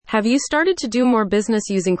Have you started to do more business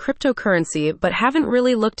using cryptocurrency but haven't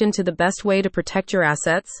really looked into the best way to protect your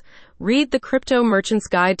assets? Read the Crypto Merchant's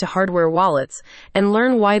Guide to Hardware Wallets and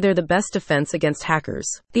learn why they're the best defense against hackers.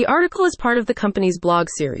 The article is part of the company's blog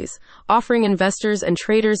series, offering investors and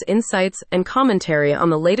traders insights and commentary on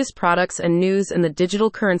the latest products and news in the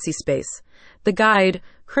digital currency space. The guide,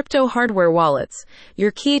 Crypto Hardware Wallets,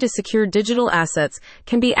 your key to secure digital assets,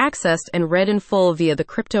 can be accessed and read in full via the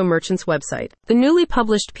Crypto Merchant's website. The newly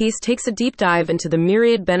published piece takes a deep dive into the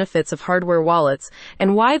myriad benefits of hardware wallets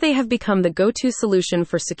and why they have become the go-to solution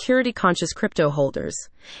for security-conscious crypto holders.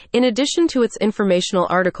 In addition to its informational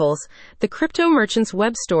articles, the Crypto Merchant's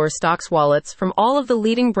web store stocks wallets from all of the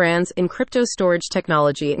leading brands in crypto storage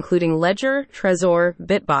technology, including Ledger, Trezor,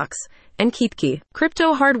 Bitbox, and KeepKey.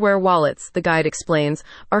 Crypto hardware wallets, the guide explains,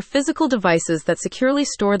 are physical devices that securely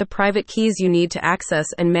store the private keys you need to access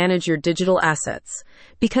and manage your digital assets.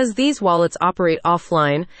 Because these wallets operate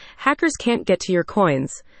offline, hackers can't get to your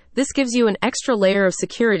coins. This gives you an extra layer of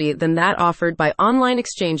security than that offered by online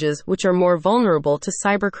exchanges, which are more vulnerable to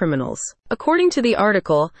cyber criminals. According to the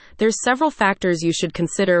article, there's several factors you should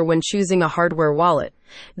consider when choosing a hardware wallet.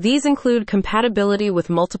 These include compatibility with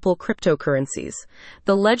multiple cryptocurrencies.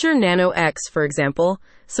 The Ledger Nano X, for example,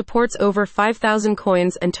 supports over 5,000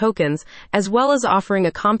 coins and tokens, as well as offering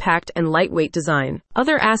a compact and lightweight design.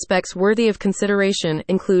 Other aspects worthy of consideration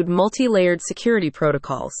include multi-layered security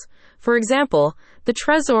protocols. For example, the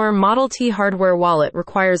Trezor Model T hardware wallet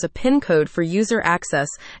requires a PIN code for user access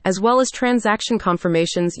as well as transaction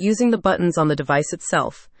confirmations using the buttons on the device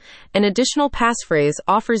itself. An additional passphrase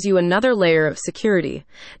offers you another layer of security.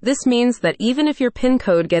 This means that even if your PIN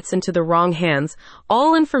code gets into the wrong hands,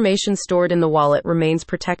 all information stored in the wallet remains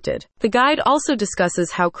protected. The guide also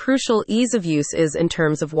discusses how crucial ease of use is in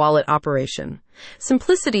terms of wallet operation.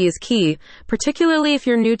 Simplicity is key, particularly if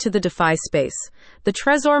you're new to the DeFi space. The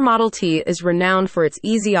Trezor Model T is renowned for its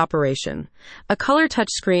easy operation. A color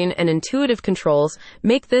touchscreen and intuitive controls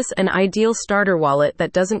make this an ideal starter wallet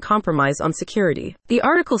that doesn't compromise on security. The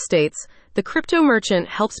article states, the Crypto Merchant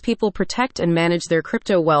helps people protect and manage their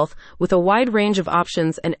crypto wealth with a wide range of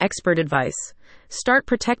options and expert advice. Start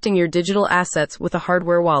protecting your digital assets with a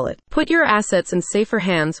hardware wallet. Put your assets in safer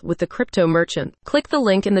hands with the Crypto Merchant. Click the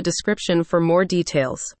link in the description for more details.